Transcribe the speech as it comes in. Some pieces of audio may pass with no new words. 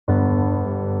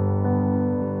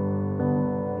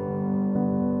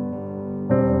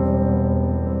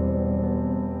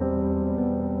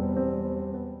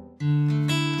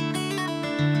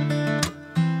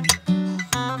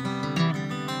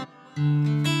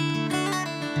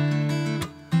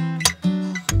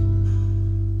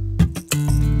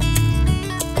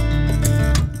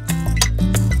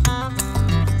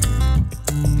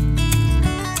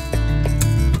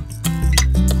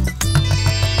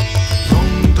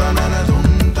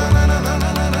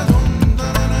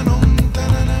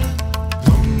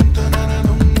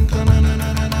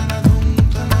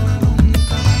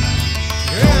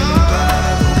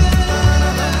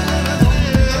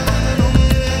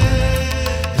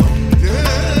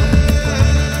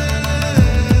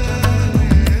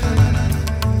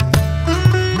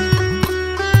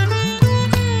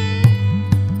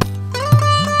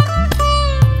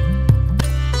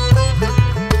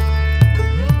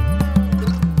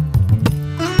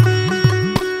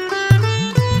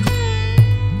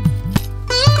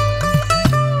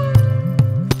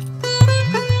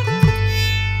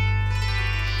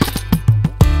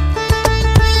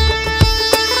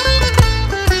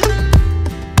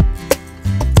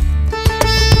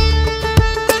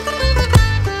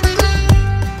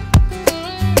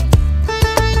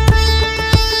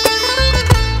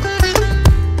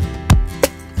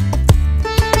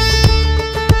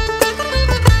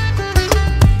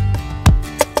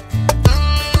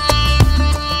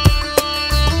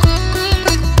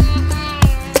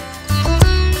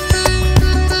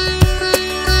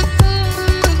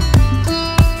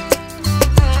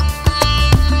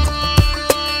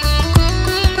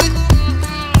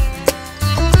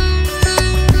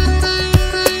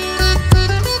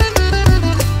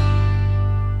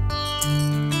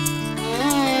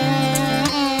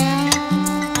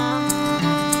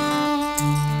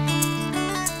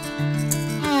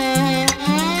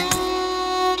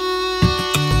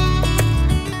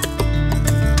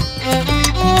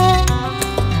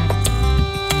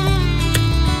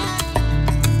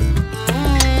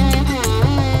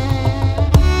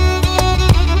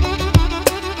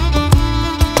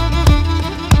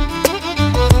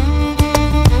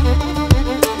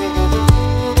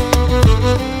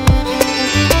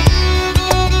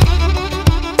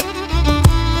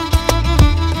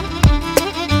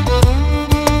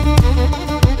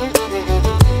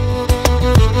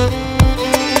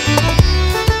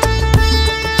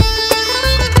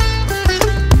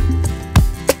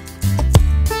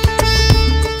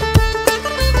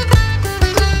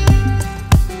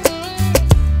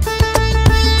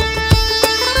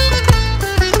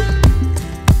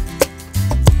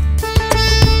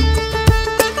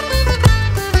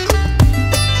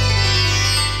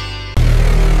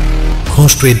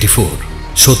খোঁজ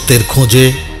 24 সত্যের খোঁজে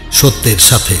সত্যের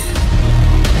সাথে।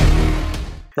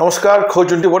 নমস্কার, খোঁজ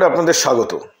 24 আপনাদের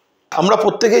স্বাগত। আমরা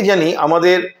প্রত্যেকেই জানি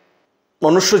আমাদের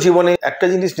মনুষ্য জীবনে একটা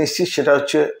জিনিস নিশ্চিত, সেটা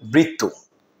হচ্ছে মৃত্যু।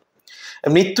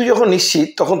 মৃত্যু যখন নিশ্চিত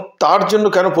তখন তার জন্য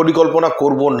কেন পরিকল্পনা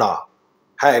করব না?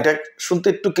 হ্যাঁ, এটা শুনতে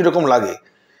একটু কীরকম লাগে,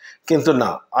 কিন্তু না।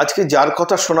 আজকে যার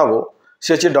কথা শোনাবো সে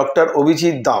হচ্ছে ডক্টর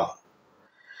অভিজিৎ দাম।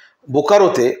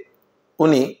 বোকারোতে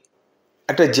উনি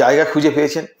একটা জায়গা খুঁজে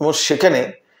পেয়েছেন এবং সেখানে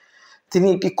তিনি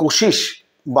একটি কোশিশ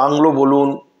বাংলো বলুন,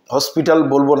 হসপিটাল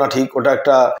বলবো না ঠিক, ওটা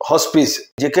একটা হসপিস,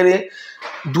 যেখানে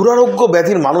দুরারোগ্য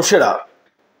ব্যাধির মানুষেরা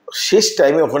শেষ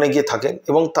টাইমে ওখানে গিয়ে থাকেন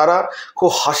এবং তারা খুব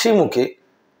হাসি মুখে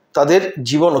তাদের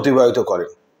জীবন অতিবাহিত করেন।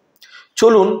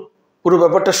 চলুন পুরো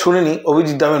ব্যাপারটা শুনে নিই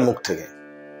অভিজিৎ দামের মুখ থেকে।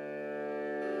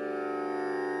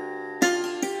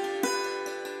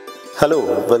 Hello,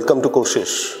 welcome to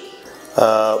Kosish.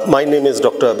 My name is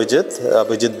Dr.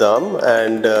 Abhijit Dam,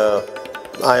 and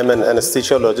I am an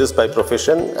anesthesiologist by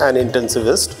profession and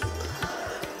intensivist.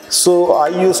 So I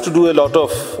used to do a lot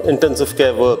of intensive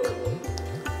care work.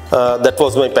 That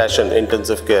was my passion,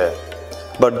 intensive care.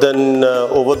 But then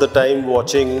over the time,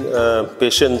 watching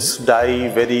patients die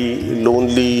very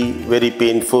lonely, very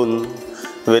painful,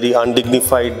 very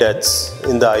undignified deaths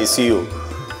in the ICU,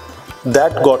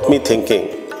 that got me thinking.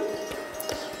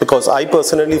 Because I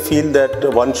personally feel that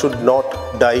one should not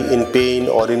die in pain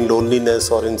or in loneliness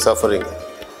or in suffering.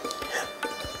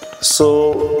 So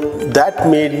that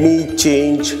made me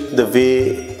change the way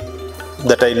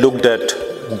that I looked at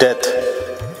death,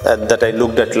 that I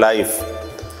looked at life.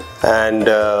 And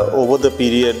over the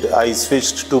period, I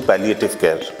switched to palliative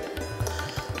care.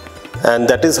 And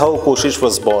that is how Koshish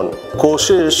was born.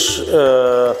 Koshish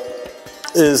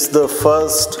is the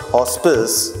first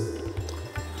hospice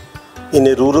in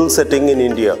a rural setting in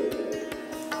India.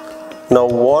 Now,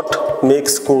 what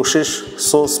makes Koshish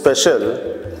so special?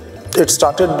 It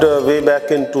started way back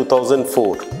in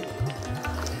 2004.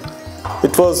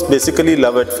 It was basically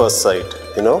love at first sight,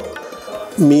 you know.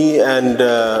 Me and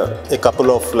a couple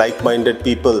of like-minded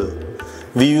people,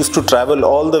 we used to travel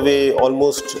all the way,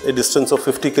 almost a distance of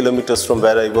 50 kilometers from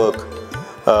where I work,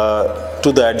 to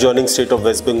the adjoining state of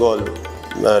West Bengal,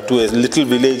 to a little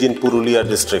village in Purulia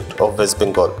district of West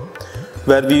Bengal,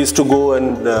 where we used to go and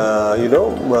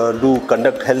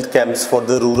conduct health camps for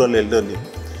the rural elderly.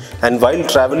 And while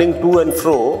traveling to and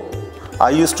fro, I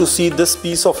used to see this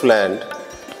piece of land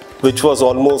which was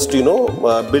almost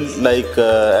built like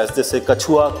as they say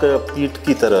kachua ka peet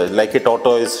ki tarah, like a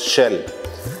tortoise shell,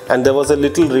 and there was a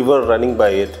little river running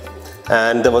by it,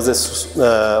 and there was this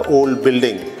old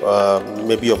building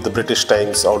maybe of the British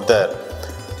times out there.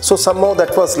 So somehow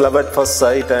that was love at first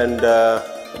sight, and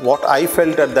what I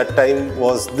felt at that time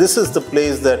was, this is the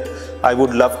place that I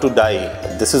would love to die.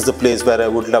 This is the place where I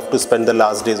would love to spend the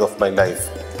last days of my life.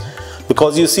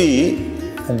 Because you see,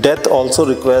 death also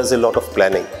requires a lot of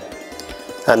planning.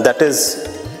 And that is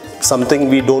something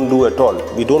we don't do at all.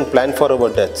 We don't plan for our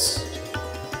deaths.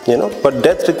 But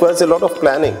death requires a lot of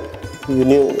planning.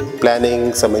 Planning,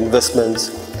 some investments.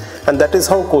 And that is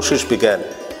how Koshish began.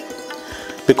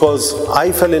 Because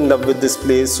I fell in love with this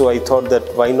place, so I thought that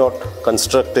why not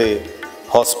construct a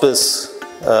hospice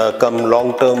come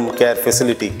long-term care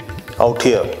facility out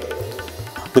here.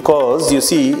 Because you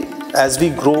see, as we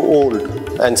grow old,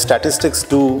 and statistics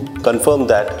do confirm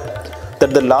that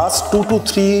the last 2 to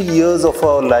 3 years of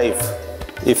our life,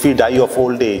 if we die of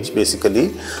old age basically,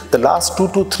 the last 2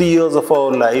 to 3 years of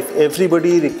our life,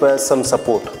 everybody requires some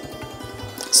support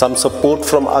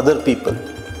from other people.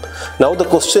 Now the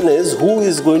question is, who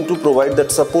is going to provide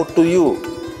that support to you?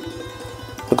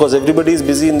 Because everybody is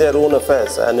busy in their own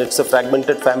affairs and it's a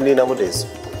fragmented family nowadays.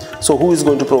 So who is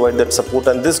going to provide that support?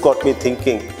 And this got me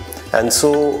thinking, and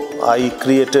so I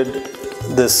created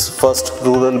this first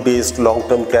rural-based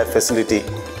long-term care facility,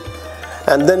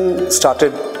 and then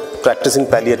started practicing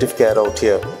palliative care out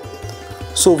here.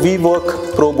 So we work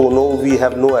pro bono, we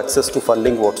have no access to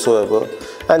funding whatsoever,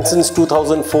 and since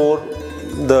 2004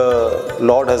 the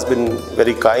Lord has been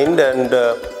very kind, and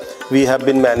we have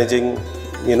been managing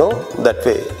that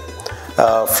way.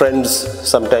 Friends,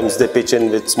 sometimes they pitch in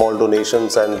with small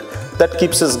donations, and that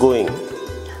keeps us going.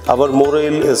 Our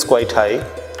morale is quite high,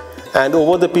 and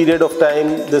over the period of time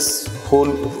this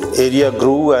whole area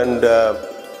grew, and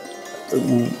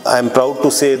I am proud to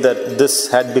say that this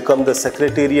had become the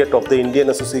secretariat of the Indian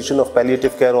Association of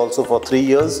Palliative Care also for 3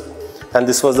 years, and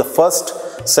this was the first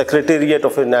secretariat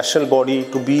of a national body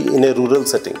to be in a rural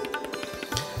setting.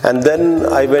 And then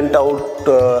I went out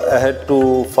ahead to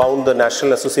found the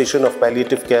National Association of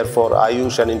Palliative Care for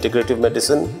Ayush and Integrative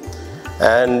Medicine,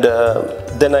 and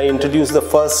then I introduced the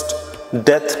first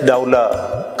death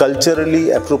Daula,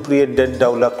 culturally appropriate death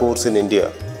Daula course in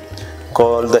India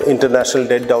called the International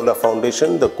Death Daula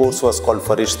Foundation. The course was called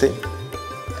Farishte.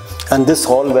 And this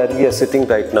hall where we are sitting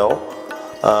right now,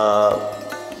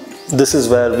 this is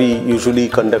where we usually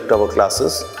conduct our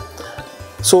classes.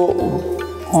 So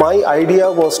my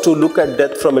idea was to look at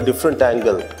death from a different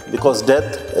angle, because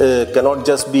death cannot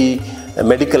just be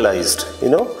medicalized, you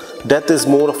know. Death is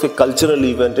more of a cultural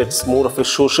event, it's more of a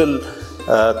social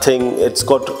thing, it's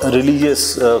got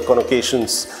religious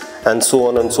connotations and so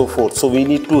on and so forth. So we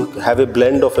need to have a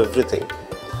blend of everything.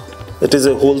 It is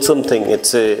a wholesome thing,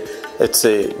 it's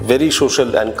a very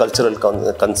social and cultural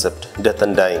concept, death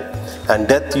and dying. And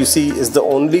death, you see, is the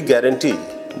only guarantee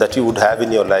that you would have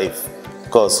in your life,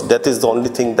 because death is the only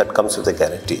thing that comes with a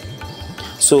guarantee.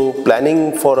 So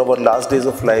planning for our last days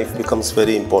of life becomes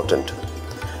very important,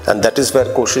 and that is where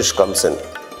Koshish comes in.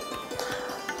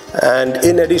 And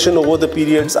in addition, over the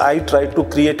periods, I tried to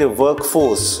create a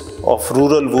workforce of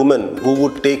rural women who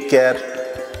would take care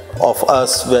of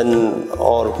us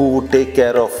who would take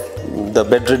care of the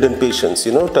bedridden patients,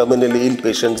 you know, terminally ill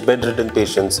patients, bedridden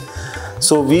patients.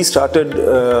 So we started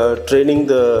training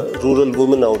the rural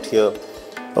women out here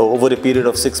over a period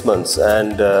of 6 months,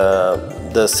 and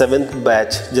the 7th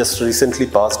batch just recently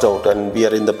passed out, and we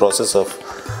are in the process of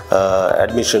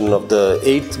admission of the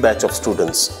 8th batch of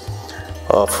students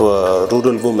of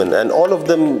rural women, and all of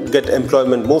them get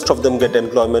employment. Most of them get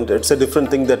employment. It's a different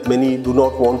thing that many do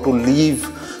not want to leave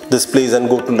this place and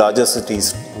go to larger cities.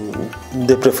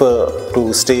 They prefer to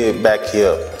stay back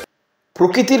here.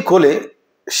 প্রকৃতির কোলে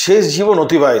শেষ জীবন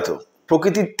অতিবাহিত,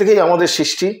 প্রকৃতির থেকেই আমাদের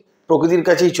সৃষ্টি, প্রকৃতির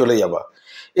কাছেই চলে যাওয়া,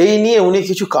 এই নিয়ে উনি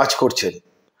কিছু কাজ করছেন।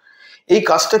 এই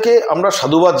কাজটাকে আমরা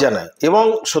সাধুবাদ জানাই, এবং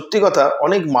সত্যি কথা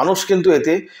অনেক মানুষ কিন্তু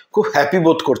এতে খুব হ্যাপি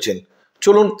বোধ করছেন।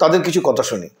 চলুন তাদের কিছু কথা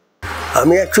শুনি।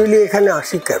 আমি অ্যাকচুয়ালি এখানে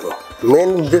আসি কেন, মেন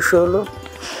উদ্দেশ্য হলো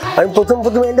আমি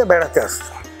প্রথমে এটা বেড়াতে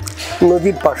আসতাম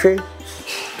নদীর পাশে,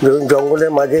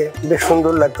 জঙ্গলের মাঝে, বেশ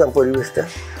সুন্দর লাগতাম পরিবেশটা।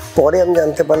 পরে আমি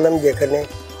জানতে পারলাম যে এখানে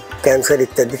ক্যান্সার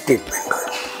ইত্যাদি ট্রিটমেন্ট হয়,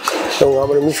 এবং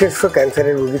আমার মিসেসও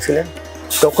ক্যান্সারের রোগী ছিলেন।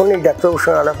 তখন এই ডাক্তারবাবুর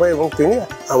সঙ্গে আলাপ হয় এবং তিনি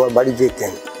আমার বাড়ি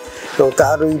যেতেন, এবং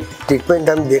তার ওই ট্রিটমেন্ট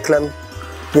আমি দেখলাম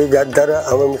যে যার দ্বারা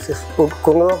আমার মিসেস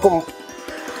কোনো রকম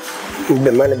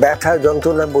মানে ব্যথা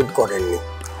যন্ত্রণা বোধ করেননি।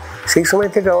 সেই সময়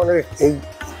থেকে আমাদের এই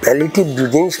প্যালিয়েটিভ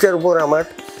জিনিসটার উপর আমার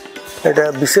একটা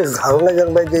বিশেষ ধারণা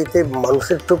জন্মায় যে এতে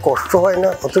মানুষের তো কষ্ট হয় না,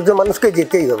 অথচ মানুষকে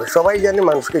যেতেই হবে। সবাই জানে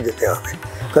মানুষকে যেতে হবে,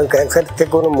 কারণ ক্যান্সার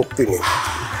থেকে কোনো মুক্তি নেই।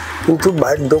 কিন্তু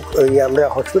আমরা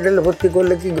হসপিটালে ভর্তি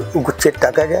করলে কি গুচ্ছের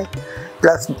টাকা যায়,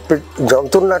 প্লাস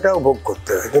যন্ত্রণাটাও ভোগ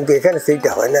করতে হয়, কিন্তু এখানে সেইটা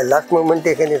হয় না। লাস্ট মোমেন্টে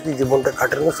এখানে এসে জীবনটা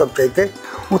কাটানো সবচাইতে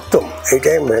উত্তম,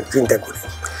 এইটাই আমরা চিন্তা করি।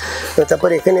 তারপর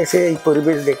এখানে এসে এই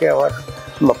পরিবেশ দেখে আমার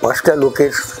 5টা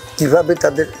লোকের কীভাবে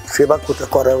তাদের সেবা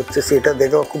করা হচ্ছে সেটা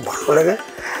দেখে আমার খুব ভালো লাগে।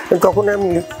 তখন আমি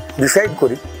ডিসাইড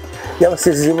করি যে আমার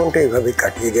শেষ জীবনটা এইভাবেই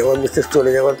কাটিয়ে দিই। আমার মিসেস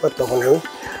চলে যাওয়ার পর তখন আমি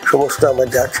সমস্ত আমার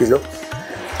যা ছিল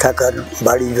থাকার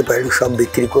বাড়ি সব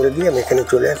বিক্রি করে দিয়ে আমি এখানে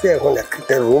চলে আসি। এখন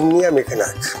একটা রুম নিয়ে আমি এখানে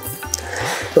আছি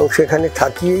এবং সেখানে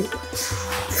থাকি,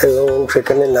 এবং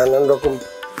সেখানে নানান রকম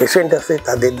পেশেন্ট আছে,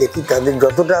 তাদের দেখি, তাদের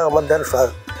যতটা আমার দ্বারা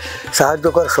সাহায্য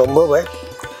করা সম্ভব হয়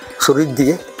শরীর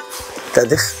দিয়ে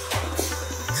তাদের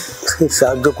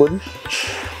সাহায্য করি।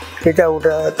 এটা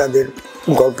ওটা তাদের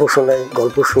গল্প শোনাই,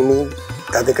 গল্প শুনি,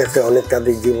 তাদের কাছে অনেক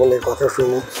তাদের জীবনের কথা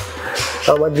শুনি,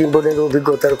 আমার জীবনের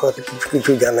অভিজ্ঞতার কথা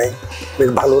কিছু জানাই, বেশ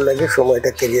ভালো লাগে,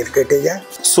 সময়টা ক্যারিয়ার কেটে যায়।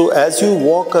 So as you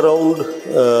walk around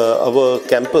our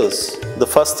campus, the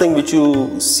first thing which you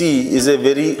see is a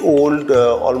very old,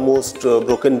 almost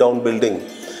broken down building,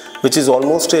 which is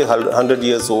almost 100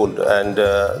 years old, and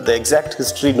the exact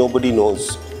history nobody knows.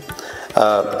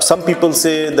 Some people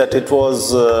say that it was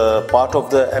part of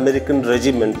the American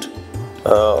regiment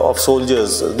of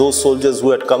soldiers, those soldiers who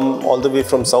had come all the way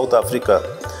from South Africa,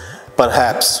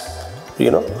 perhaps,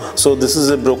 you know. So this is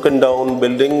a broken down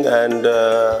building, and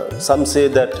some say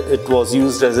that it was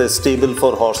used as a stable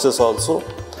for horses also.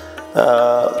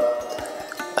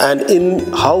 And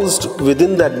housed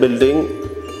within that building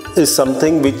is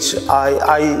something which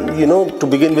I you know, to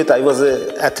begin with, I was an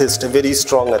atheist, a very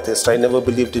strong atheist. I never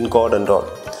believed in God and all.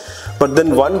 But then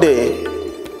one day,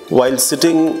 while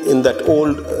sitting in that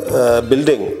old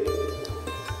building,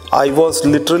 I was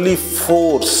literally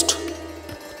forced.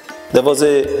 There was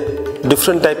a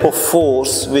different type of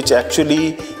force which actually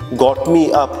got me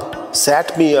up, sat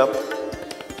me up,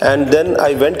 and then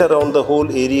I went around the whole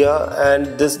area, and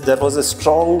there was a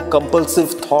strong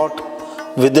compulsive thought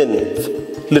within,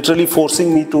 literally forcing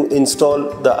me to install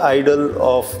the idol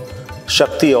of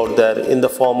Shakti out there in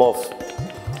the form of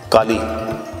Kali,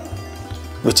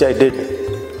 which I did.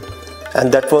 And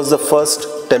that was the first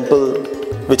temple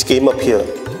which came up here.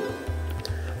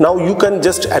 Now you can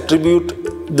just attribute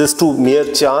this to mere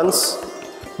chance,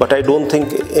 but I don't think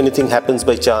anything happens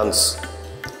by chance.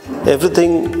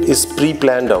 Everything is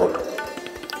pre-planned out.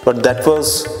 But that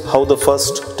was how the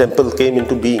first temple came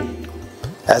into being,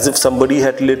 as if somebody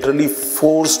had literally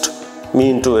forced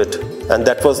me into it. And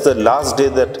that was the last day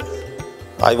that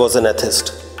I was an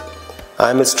atheist. I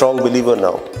am a strong believer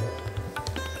now.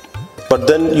 But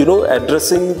then,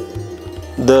 addressing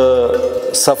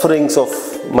the sufferings of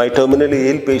my terminally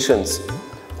ill patients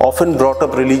often brought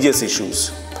up religious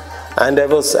issues. And I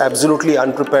was absolutely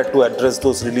unprepared to address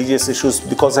those religious issues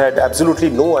because I had absolutely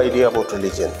no idea about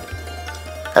religion.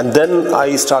 And then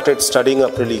I started studying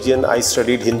up religion. I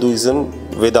studied Hinduism,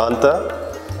 Vedanta.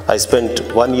 I spent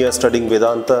 1 year studying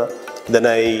Vedanta. Then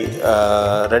I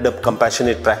read up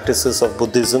compassionate practices of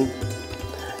Buddhism.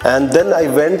 And then I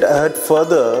went ahead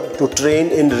further to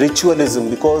train in ritualism,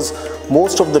 because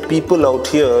most of the people out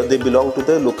here, they belong to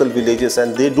the local villages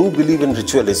and they do believe in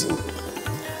ritualism.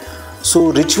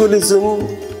 So ritualism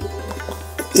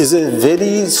is a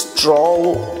very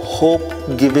strong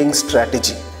hope-giving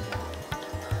strategy.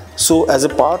 So as a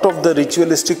part of the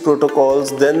ritualistic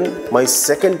protocols, then my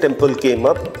second temple came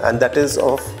up, and that is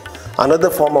of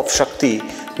another form of Shakti,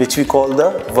 which we call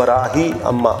the Varahi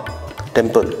Amma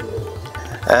temple.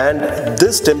 And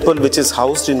this temple, which is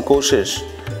housed in Koshish,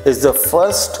 is the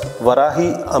first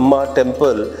Varahi Amma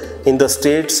temple in the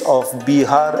states of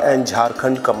Bihar and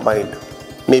Jharkhand combined,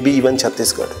 maybe even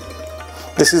Chhattisgarh.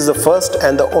 This is the first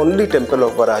and the only temple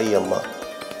of Varahi Amma.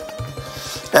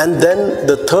 And then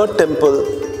the third temple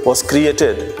was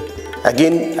created,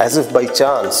 again as if by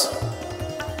chance,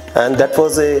 and that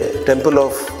was a temple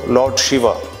of Lord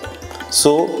Shiva.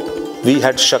 So we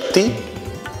had Shakti,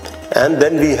 and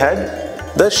then we had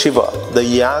the Shiva, the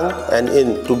yang and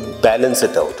yin, to balance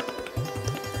it out.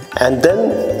 And then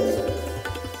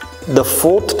the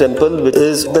fourth temple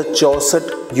is the Chausat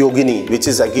Yogini, which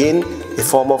is again a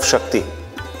form of Shakti.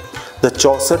 The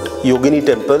Chausat Yogini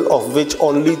temple, of which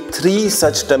only 3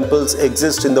 such temples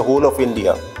exist in the whole of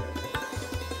India.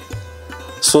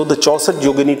 So the Chausat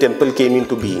Yogini temple came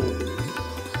into being.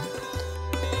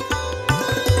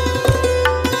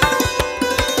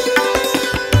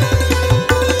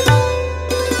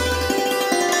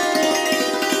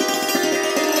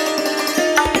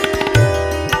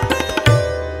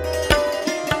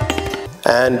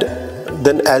 And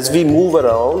then as we move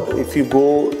around, if you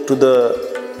go to the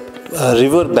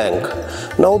river bank,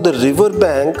 now the river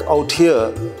bank out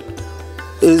here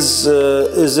is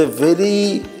a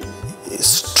very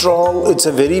strong, it's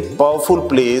a very powerful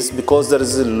place, because there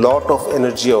is a lot of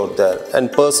energy out there,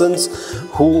 and persons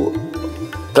who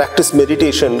practice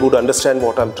meditation would understand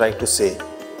what I'm trying to say.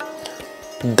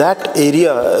 That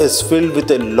area is filled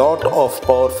with a lot of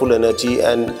powerful energy,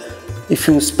 and if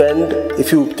you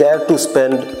care to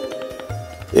spend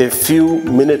a few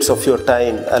minutes of your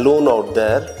time alone out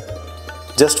there,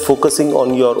 just focusing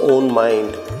on your own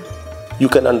mind, you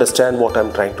can understand what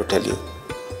I'm trying to tell you.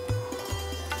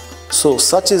 So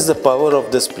such is the power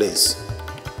of this place.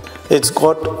 It's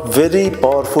got very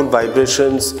powerful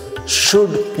vibrations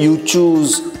should you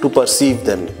choose to perceive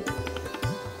them.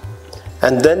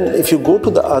 And then if you go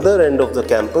to the other end of the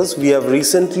campus, we have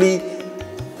recently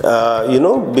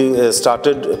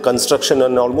started construction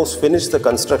and almost finished the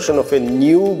construction of a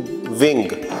new wing,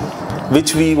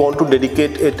 which we want to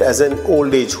dedicate it as an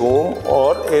old age home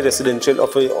or a residential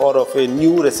of a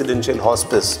new residential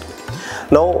hospice.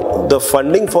 Now the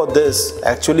funding for this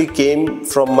actually came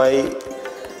from my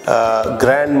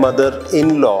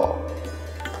grandmother-in-law.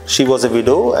 She was a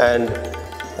widow, and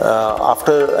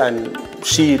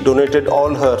she donated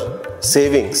all her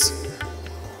savings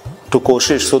to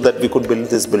Koshish so that we could build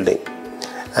this building,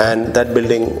 and that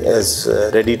building is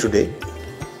ready today.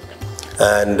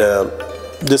 And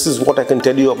this is what I can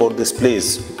tell you about this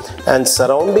place. And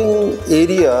surrounding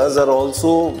areas are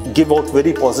also give out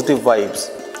very positive vibes.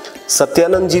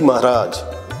 Satyanandji Maharaj,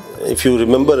 if you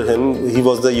remember him, he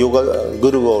was the yoga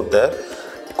guru out there,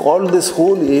 called this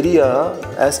whole area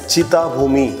as Chita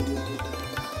Bhumi,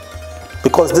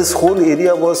 because this whole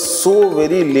area was so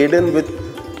very laden with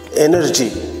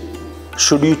energy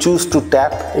should you choose to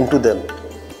tap into them.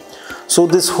 So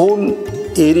this whole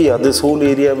area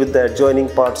with the adjoining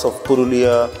parts of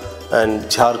Purulia and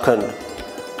Jharkhand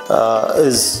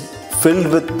is filled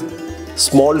with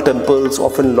small temples,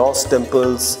 often lost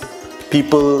temples,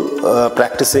 people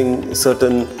practicing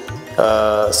certain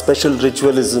special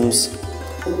ritualisms.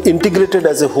 Integrated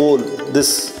as a whole,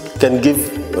 this can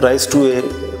give rise to a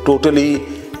totally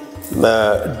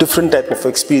different type of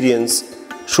experience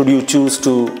should you choose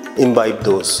to imbibe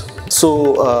those.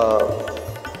 So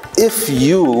if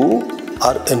you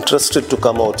are interested to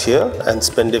come out here and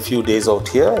spend a few days out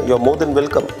here, you're more than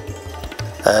welcome.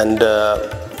 And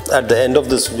at the end of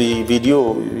this video,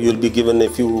 you'll be given a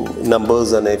few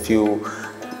numbers and a few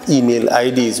email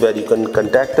IDs where you can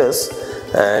contact us.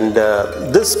 And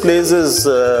this place is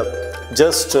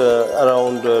just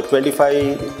around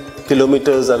 25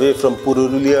 kilometers away from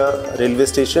Purulia railway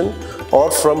station or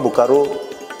from Bokaro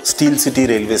Steel City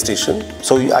railway station.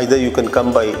 So either you can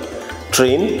come by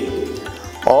train,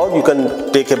 or you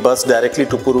can take a bus directly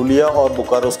to Purulia or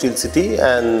Bokaro Steel City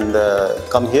and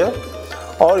come here.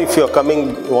 Or if you are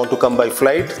want to come by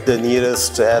flight, the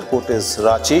nearest airport is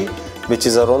Ranchi, which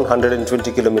is around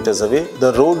 120 kilometers away.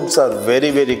 The roads are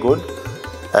very, very good,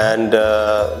 and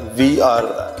we are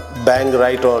bang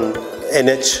right on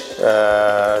NH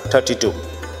 32.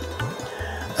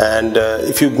 And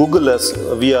if you Google us,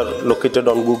 we are located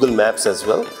on Google Maps as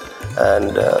well,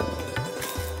 and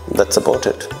that's about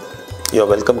it. You're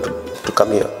welcome to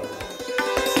come here.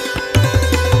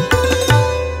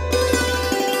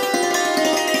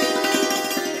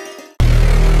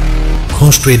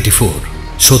 খোঁজ 24,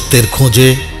 সত্যের খোঁজে,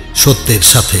 সত্যের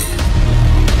সাথে।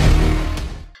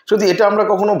 যদি এটা আমরা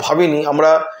কখনো ভাবিনি,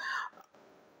 আমরা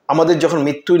আমাদের যখন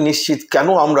মৃত্যু নিশ্চিত, কেন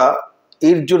আমরা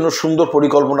এর জন্য সুন্দর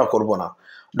পরিকল্পনা করব না?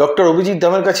 ডক্টর অভিজিৎ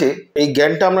দামের কাছে এই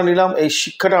জ্ঞানটা আমরা নিলাম, এই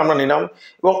শিক্ষাটা আমরা নিলাম,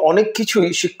 এবং অনেক কিছুই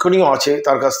শিক্ষণীয় আছে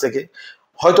তার কাছ থেকে।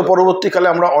 হয়তো পরবর্তীকালে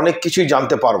আমরা অনেক কিছুই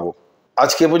জানতে পারবো।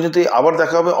 আজকে পর্যন্ত আবার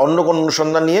দেখা হবে অন্য কোনো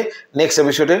অনুসন্ধান নিয়ে নেক্সট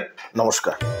এপিসোডে।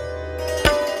 নমস্কার।